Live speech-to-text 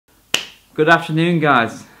Good afternoon,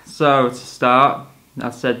 guys. So to start,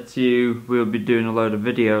 I said to you we'll be doing a load of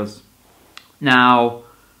videos. Now,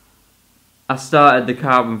 I started the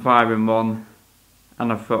carbon fibre one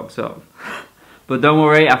and I fucked up. But don't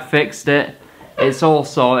worry, I fixed it. It's all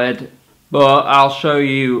sorted. But I'll show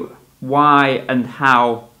you why and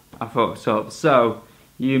how I fucked up. So,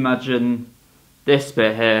 you imagine this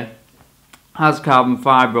bit here has carbon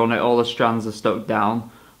fibre on it, all the strands are stuck down.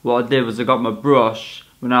 What I did was I got my brush.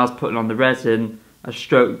 When I was putting on the resin, I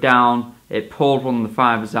stroked down, it pulled one of the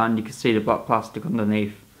fibres out and you can see the black plastic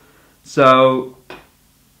underneath. So,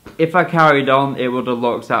 if I carried on, it would have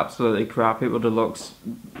looked absolutely crap, it would have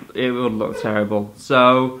looked terrible.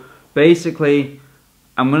 So, basically,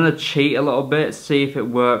 I'm going to cheat a little bit, see if it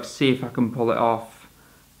works, see if I can pull it off.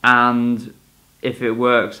 And if it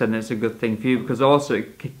works, then it's a good thing for you, because also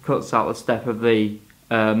it cuts out the step of the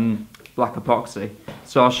black epoxy.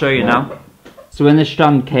 So I'll show you now. So when the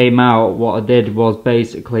strand came out, what I did was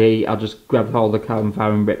basically I just grabbed hold of the carbon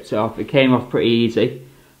fibre and ripped it off. It came off pretty easy.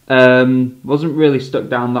 Wasn't really stuck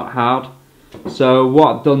down that hard. So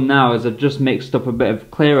what I've done now is I've just mixed up a bit of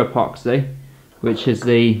clear epoxy, which is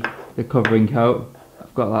the covering coat.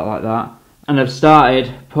 I've got that like that. And I've started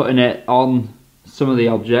putting it on some of the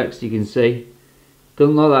objects, you can see.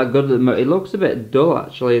 Doesn't look that good at the moment. It looks a bit dull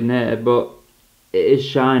actually in there, but it is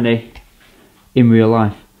shiny in real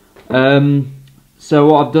life. So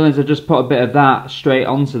what I've done is I've just put a bit of that straight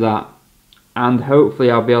onto that, and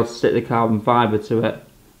hopefully I'll be able to stick the carbon fibre to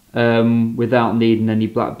it without needing any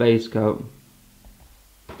black base coat.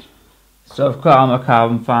 So I've got on my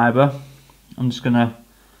carbon fibre. I'm just going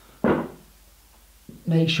to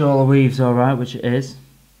make sure all the weave's alright, which it is,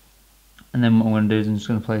 and then what I'm going to do is I'm just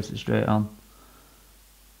going to place it straight on.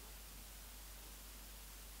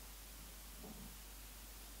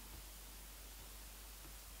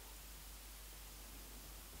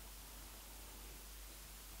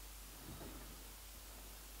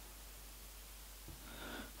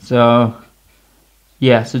 So,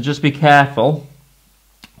 yeah, so just be careful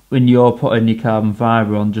when you're putting your carbon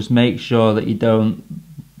fibre on. Just make sure that you don't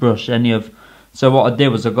brush any of... So what I did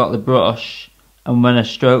was I got the brush, and when I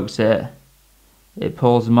strokes it, it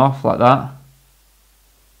pulls them off like that.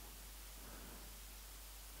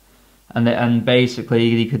 And basically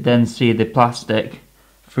you could then see the plastic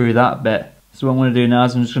through that bit. So what I'm going to do now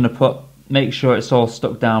is I'm just going to make sure it's all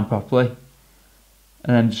stuck down properly.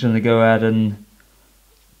 And I'm just going to go ahead and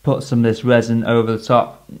put some of this resin over the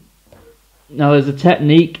top. Now there's a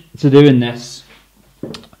technique to doing this.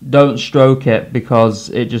 Don't stroke it because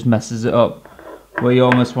it just messes it up. What you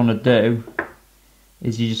almost want to do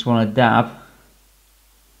is you just want to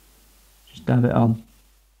just dab it on.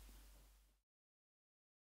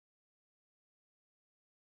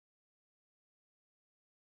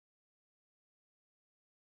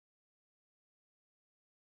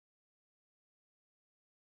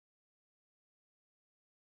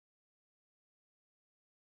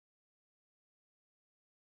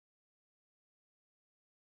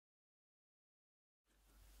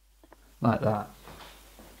 Like that.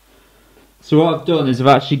 So what I've done is I've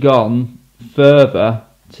actually gone further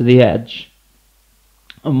to the edge,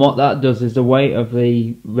 and what that does is the weight of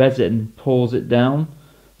the resin pulls it down.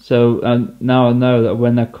 So now I know that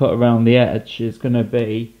when I cut around the edge, it's going to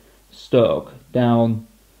be stuck down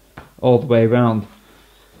all the way around.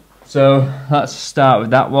 So let's start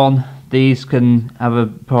with that one. These can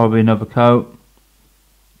have probably another coat,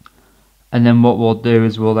 and then what we'll do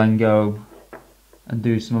is we'll then go and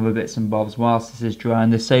do some other bits and bobs whilst this is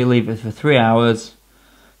drying. They say leave it for 3 hours,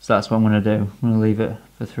 so that's what I'm going to do. I'm going to leave it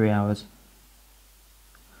for 3 hours.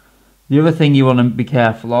 The other thing you want to be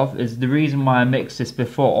careful of is the reason why I mixed this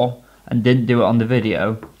before and didn't do it on the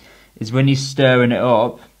video is when you're stirring it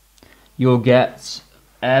up, you'll get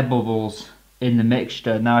air bubbles in the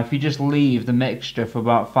mixture. Now if you just leave the mixture for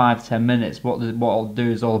about 5-10 minutes, what it'll do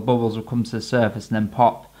is all the bubbles will come to the surface and then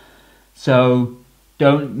pop. So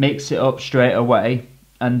don't mix it up straight away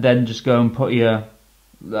and then just go and put your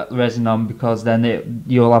resin on, because then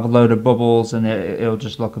you'll have a load of bubbles and it'll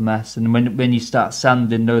just look a mess. And when you start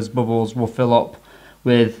sanding, those bubbles will fill up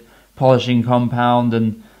with polishing compound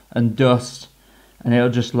and dust, and it'll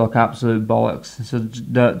just look absolute bollocks. So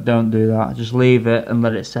don't do that. Just leave it and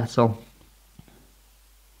let it settle.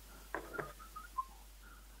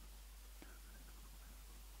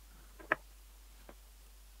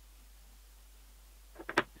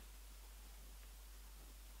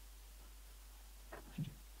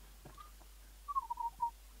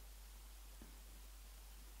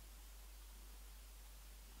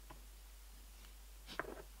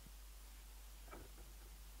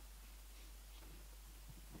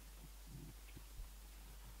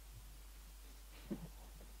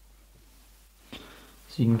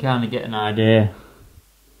 So you can kind of get an idea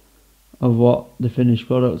of what the finished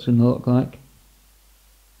product's going to look like.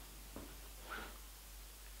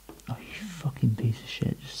 Oh, you fucking piece of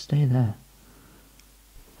shit, just stay there.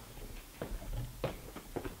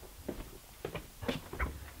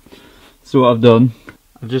 So what I've done,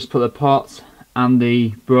 I've just put the pot and the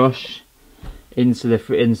brush into the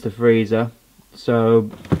freezer.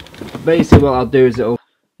 So basically what I'll do is it'll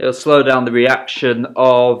slow down the reaction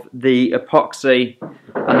of the epoxy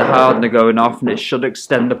and the hardener going off, and it should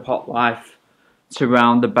extend the pot life to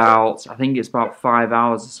around about, I think it's about 5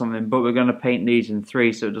 hours or something, but we're going to paint these in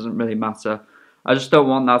 3, so it doesn't really matter. I just don't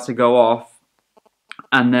want that to go off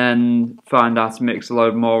and then find out to mix a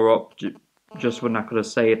load more up just when I could have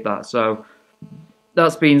saved that. So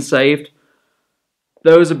that's been saved.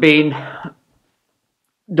 Those have been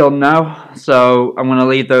done now, so I'm going to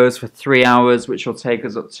leave those for 3 hours, which will take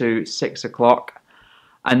us up to 6 o'clock.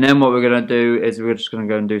 And then what we're going to do is we're just going to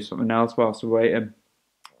go and do something else whilst we're waiting.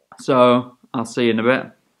 So I'll see you in a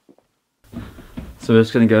bit. So we're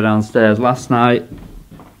just going to go downstairs. Last night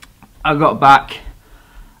I got back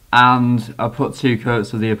and I put 2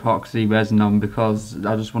 coats of the epoxy resin on because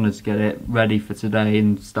I just wanted to get it ready for today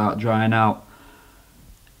and start drying out.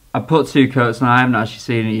 I put 2 coats and I haven't actually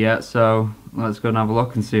seen it yet, so let's go and have a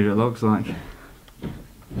look and see what it looks like.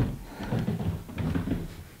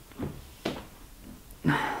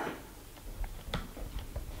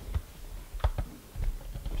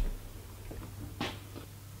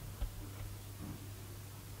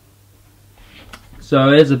 So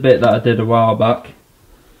here's a bit that I did a while back.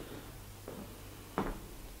 You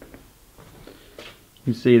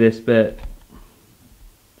can see this bit.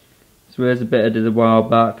 So here's a bit I did a while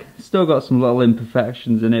back. Still got some little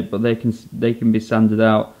imperfections in it, but they can be sanded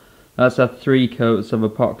out. That's had 3 coats of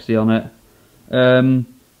epoxy on it, and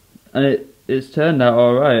it's turned out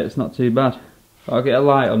all right. It's not too bad. I'll get a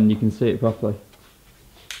light on and you can see it properly.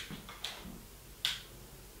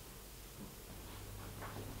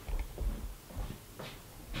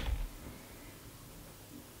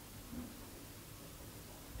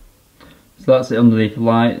 So that's it underneath the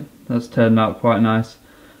light. That's turned out quite nice.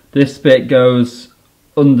 This bit goes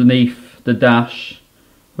underneath the dash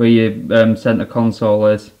where your centre console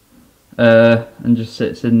is, and just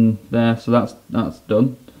sits in there. So that's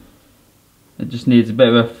done. It just needs a bit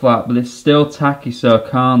of a flat, but it's still tacky, so I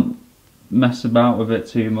can't mess about with it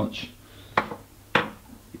too much.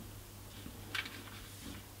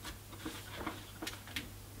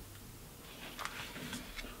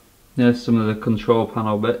 There's some of the control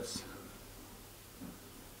panel bits,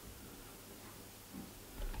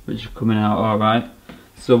 which are coming out alright.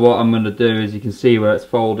 So what I'm going to do is, you can see where it's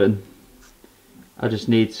folding. I just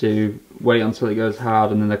need to wait until it goes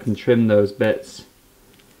hard and then I can trim those bits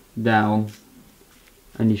down,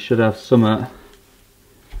 and you should have some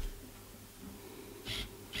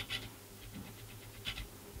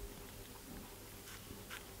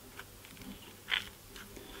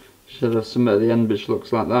should have some at the end which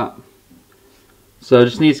looks like that. So I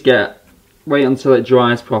just need to wait until it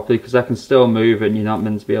dries properly, because I can still move it and you're not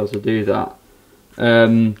meant to be able to do that.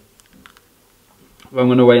 I'm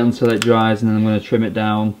going to wait until it dries and then I'm going to trim it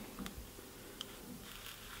down,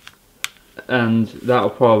 and that'll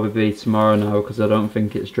probably be tomorrow now, because I don't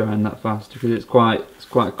think it's drying that fast, because it's quite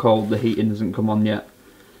cold. The heating hasn't come on yet.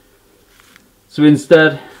 So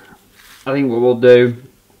instead, I think what we'll do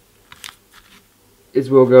is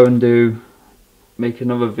we'll go and make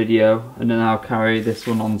another video, and then I'll carry this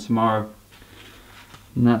one on tomorrow.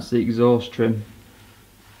 And that's the exhaust trim.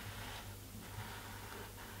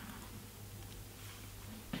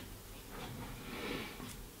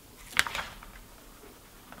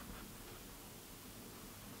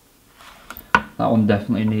 That one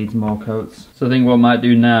definitely needs more coats. So I think what I might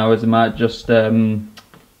do now is I might just put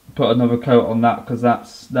another coat on that, because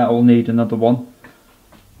that will need another one.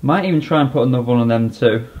 Might even try and put another one on them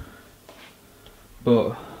too,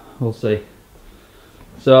 but we'll see.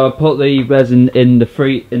 So I put the resin in the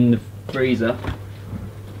freezer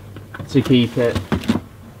to keep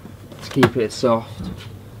it soft,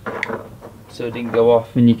 so it didn't go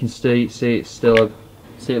off. And you can see it's still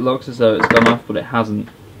it looks as though it's gone off, but it hasn't.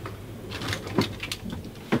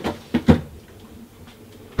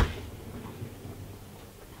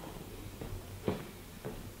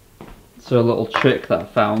 So a little trick that I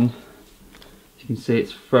found, you can see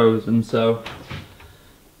it's frozen, so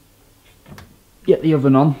get the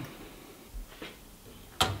oven on.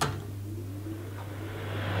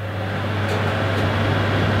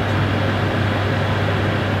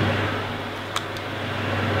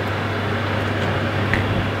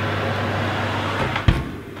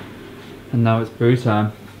 And now it's brew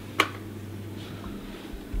time.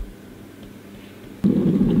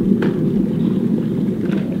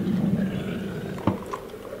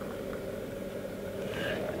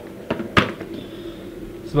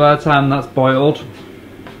 So by the time that's boiled,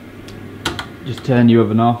 just turn your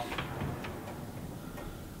oven off.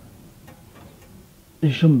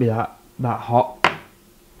 It shouldn't be that hot.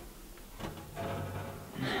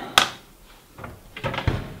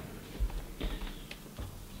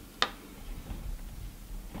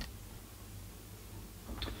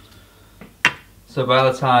 So by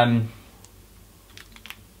the time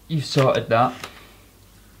you've sorted that,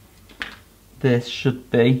 this should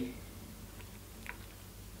be...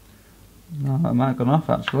 No, that might have gone off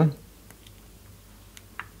actually.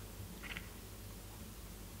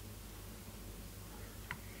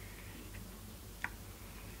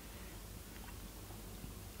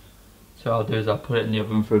 So what I'll do is I'll put it in the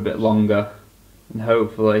oven for a bit longer and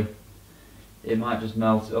hopefully it might just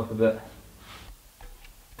melt it up a bit.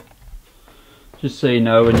 Just so you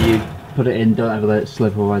know, when you put it in, don't ever let it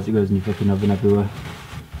slip, otherwise it goes in your fucking oven everywhere.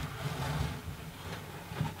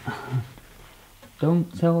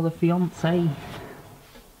 Don't tell the fiance.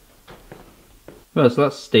 Well, so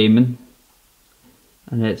that's steaming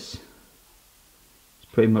and it's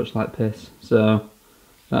pretty much like piss, so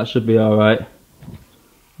that should be alright.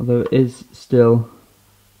 Although it is still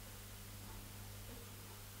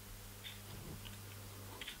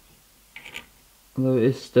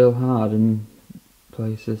hard in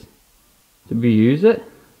places. Did we use it?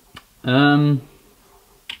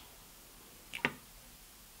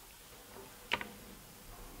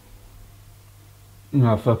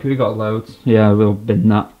 Oh fuck, we got loads. Yeah, we'll bin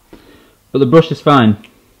that. But the brush is fine,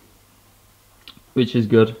 which is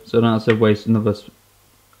good. So I don't have to waste another.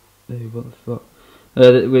 What the fuck?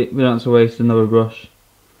 We don't have to waste another brush.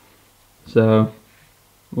 So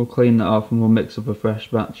we'll clean that off and we'll mix up a fresh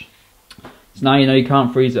batch. So now you know you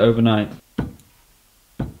can't freeze it overnight.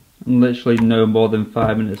 And literally no more than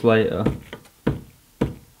 5 minutes later,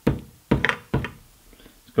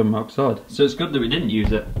 it's gone rock solid. So it's good that we didn't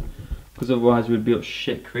use it, because otherwise we'd be up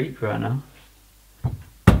shit creek right now.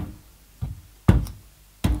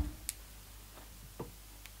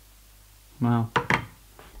 Wow.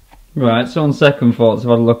 Right, so on second thoughts,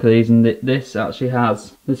 I've had a look at these, and this actually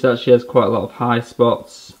has quite a lot of high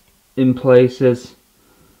spots in places.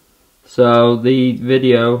 So the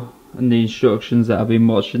video and the instructions that I've been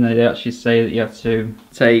watching, they actually say that you have to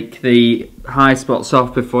take the high spots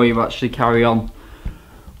off before you actually carry on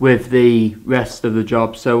with the rest of the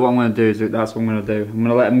job. So what I'm going to do is, that's what I'm going to do. I'm going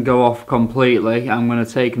to let them go off completely. I'm going to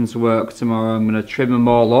take them to work tomorrow. I'm going to trim them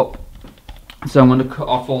all up. So I'm going to cut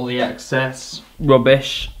off all the excess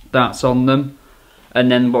rubbish that's on them,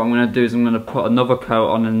 and then what I'm going to do is I'm going to put another coat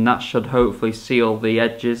on, and that should hopefully seal the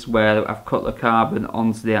edges where I've cut the carbon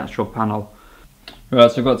onto the actual panel.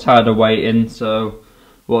 Right, so I've got tired of waiting, so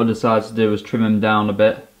what I decided to do was trim them down a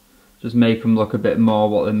bit, just make them look a bit more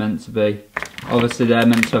what they're meant to be. Obviously they're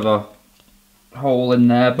meant to have a hole in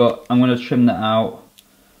there, but I'm going to trim that out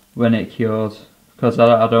when it cures, because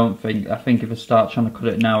I think if I start trying to cut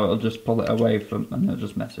it now, it'll just pull it away from, and it'll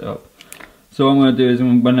just mess it up. So what I'm going to do is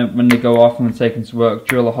when they go off, I'm going to take them to work,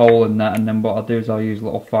 drill a hole in that, and then what I'll do is I'll use a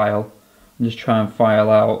little file and just try and file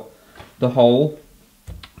out the hole.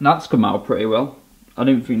 And that's come out pretty well. I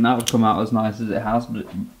didn't think that would come out as nice as it has,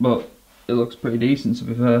 but it looks pretty decent, to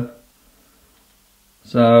be fair.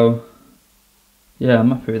 So yeah,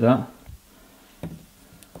 I'm happy with that.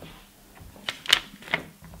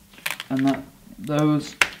 And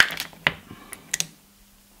those,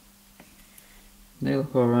 they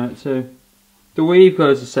look alright too. The weave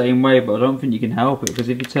goes the same way, but I don't think you can help it, because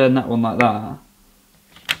if you turn that one like that,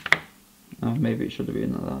 oh, maybe it should have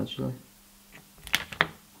been like that actually.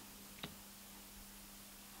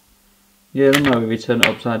 Yeah, I don't know if you turn it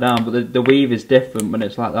upside down, but the weave is different when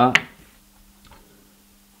it's like that.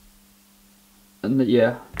 And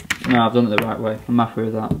yeah, no, I've done it the right way. I'm happy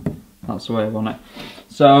with that. That's the way I want it.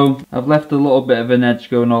 So I've left a little bit of an edge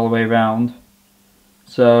going all the way around.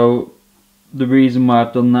 So the reason why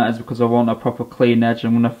I've done that is because I want a proper clean edge.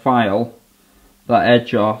 I'm going to file that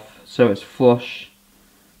edge off so it's flush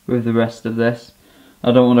with the rest of this.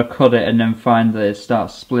 I don't want to cut it and then find that it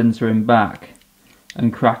starts splintering back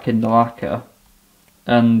and cracking the lacquer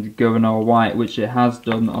and going all white, which it has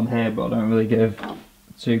done on here, but I don't really give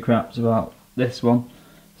two craps about this one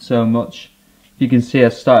so much. You can see I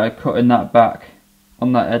started cutting that back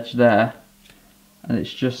on that edge there, and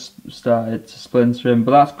it's just started to splinter in,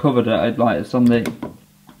 but that's covered it, like it's on the,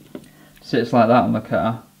 sits like that on the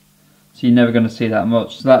cutter, so you're never going to see that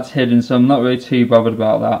much. So that's hidden, so I'm not really too bothered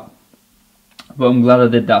about that. But I'm glad I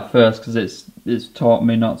did that first, because it's taught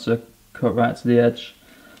me not to cut right to the edge.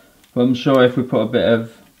 But I'm sure if we put a bit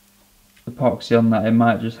of epoxy on that, it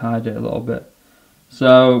might just hide it a little bit.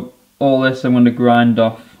 So all this I'm going to grind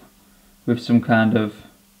off with some kind of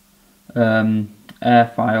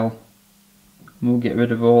air file. We'll get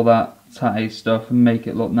rid of all that tatty stuff and make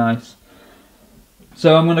it look nice.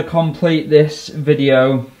 So I'm going to complete this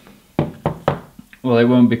video. Well, it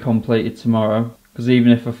won't be completed tomorrow, because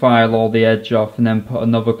even if I file all the edge off and then put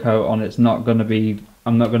another coat on, it's not going to be.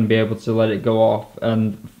 I'm not going to be able to let it go off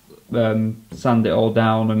and sand it all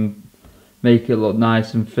down and make it look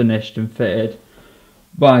nice and finished and fitted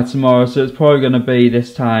by tomorrow. So it's probably going to be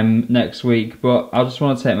this time next week, but I just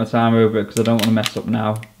want to take my time over it because I don't want to mess up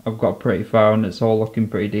now. I've got pretty far and it's all looking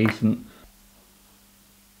pretty decent.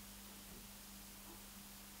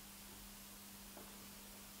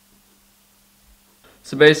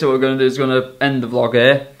 So basically what we're going to do is going to end the vlog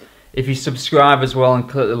here. If you subscribe as well and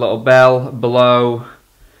click the little bell below,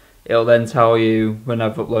 it'll then tell you when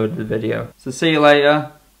I've uploaded the video. So see you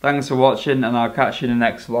later, thanks for watching, and I'll catch you in the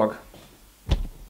next vlog.